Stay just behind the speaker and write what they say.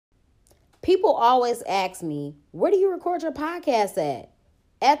People always ask me, where do you record your podcast at?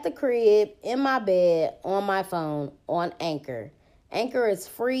 At the crib, in my bed, on my phone, on Anchor. Anchor is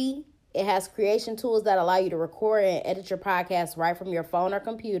free. It has creation tools that allow you to record and edit your podcast right from your phone or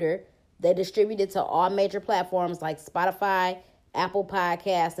computer. They distribute it to all major platforms like Spotify, Apple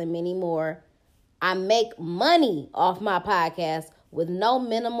Podcasts, and many more. I make money off my podcast with no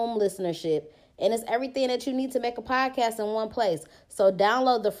minimum listenership. And it's everything that you need to make a podcast in one place. So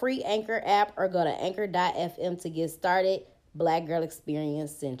download the free Anchor app or go to anchor.fm to get started. Black Girl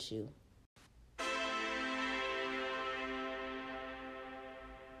Experience sent you.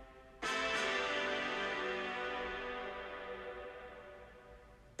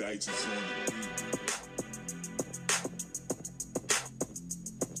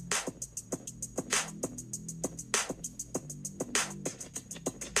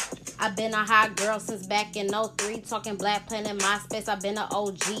 I've been a hot girl since back in '03, talking Black Planet MySpace. I've been an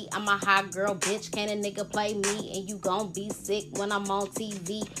OG. I'm a hot girl, bitch. Can a nigga play me? And you gon' be sick when I'm on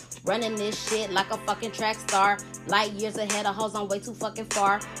TV. Running this shit like a fucking track star. Light years ahead of hoes, I'm way too fucking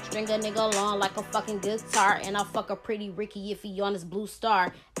far. String a nigga along like a fucking guitar. And I'll fuck a pretty Ricky if he on his blue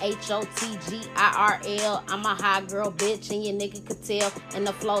star. Hotgirl. I'm a hot girl, bitch, and your nigga could tell. And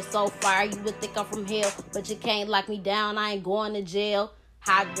the flow so fire, you would think I'm from hell. But you can't lock me down, I ain't going to jail.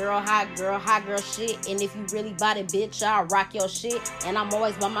 Hot girl shit. And if you really bout it, bitch, I'll rock your shit. And I'm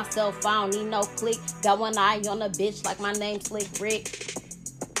always by myself, I don't need no click. Got one eye on a bitch like my name's Slick Rick.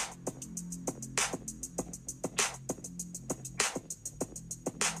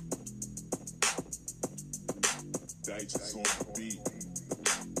 Dice on the beat.